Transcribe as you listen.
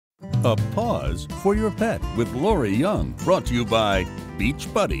A Pause for Your Pet with Lori Young, brought to you by Beach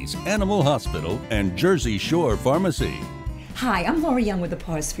Buddies Animal Hospital and Jersey Shore Pharmacy. Hi, I'm Lori Young with the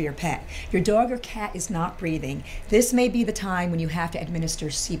Paws for Your Pet. Your dog or cat is not breathing. This may be the time when you have to administer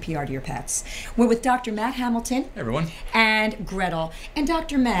CPR to your pets. We're with Dr. Matt Hamilton. Hey everyone. And Gretel. And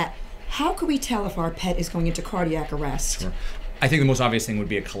Dr. Matt, how can we tell if our pet is going into cardiac arrest? Sure. I think the most obvious thing would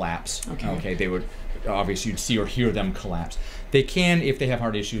be a collapse. Okay. They would, obviously you'd see or hear them collapse. They can, if they have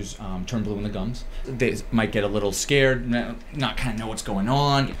heart issues, turn blue in the gums. They might get a little scared, not kind of know what's going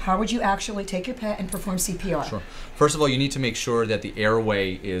on. How would you actually take your pet and perform CPR? Sure. First of all, you need to make sure that the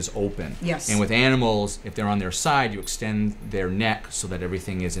airway is open. Yes. And with animals, if they're on their side, you extend their neck so that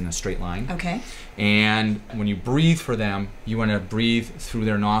everything is in a straight line. Okay. And when you breathe for them, you want to breathe through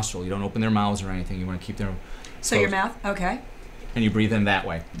their nostril. You don't open their mouths or anything. You want to keep their So your mouth? Okay. And you breathe in that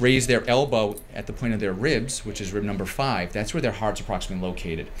way. Raise their elbow at the point of their ribs, which is rib number 5. That's where their heart's approximately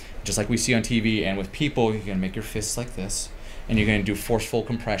located. Just like we see on TV, and with people, you're going to make your fists like this, and you're going to do forceful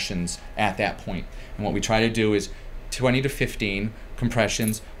compressions at that point. And what we try to do is 20 to 15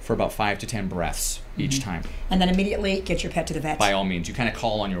 compressions for about 5 to 10 breaths each time. And then immediately get your pet to the vet. By all means, you kind of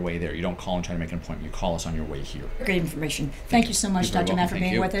call on your way there. You don't call and try to make an appointment. You call us on your way here. Great information. Thank you so much, Dr. Matt, for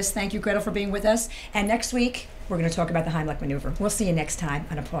being with us. Thank you, Gretel, for being with us. And next week, we're going to talk about the Heimlich maneuver. We'll see you next time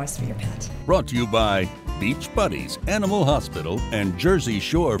on A Paws for Your Pet. Brought to you by Beach Buddies Animal Hospital and Jersey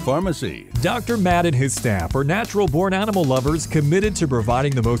Shore Pharmacy. Dr. Matt and his staff are natural-born animal lovers committed to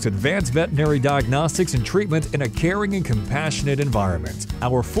providing the most advanced veterinary diagnostics and treatment in a caring and compassionate environment.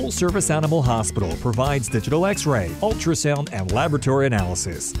 Our full-service animal hospital provides digital X-ray, ultrasound, and laboratory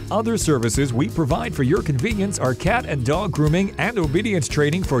analysis. Other services we provide for your convenience are cat and dog grooming and obedience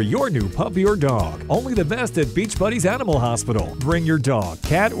training for your new puppy or dog. Only the best at Beach Buddies Animal Hospital. Bring your dog,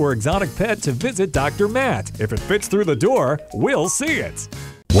 cat, or exotic pet to visit Dr. Matt. If it fits through the door, we'll see it.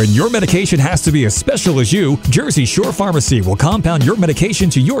 When your medication has to be as special as you, Jersey Shore Pharmacy will compound your medication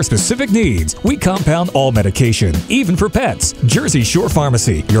to your specific needs. We compound all medication, even for pets. Jersey Shore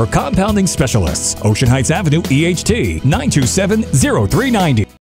Pharmacy, your compounding specialists. Ocean Heights Avenue, EHT, 927-0390.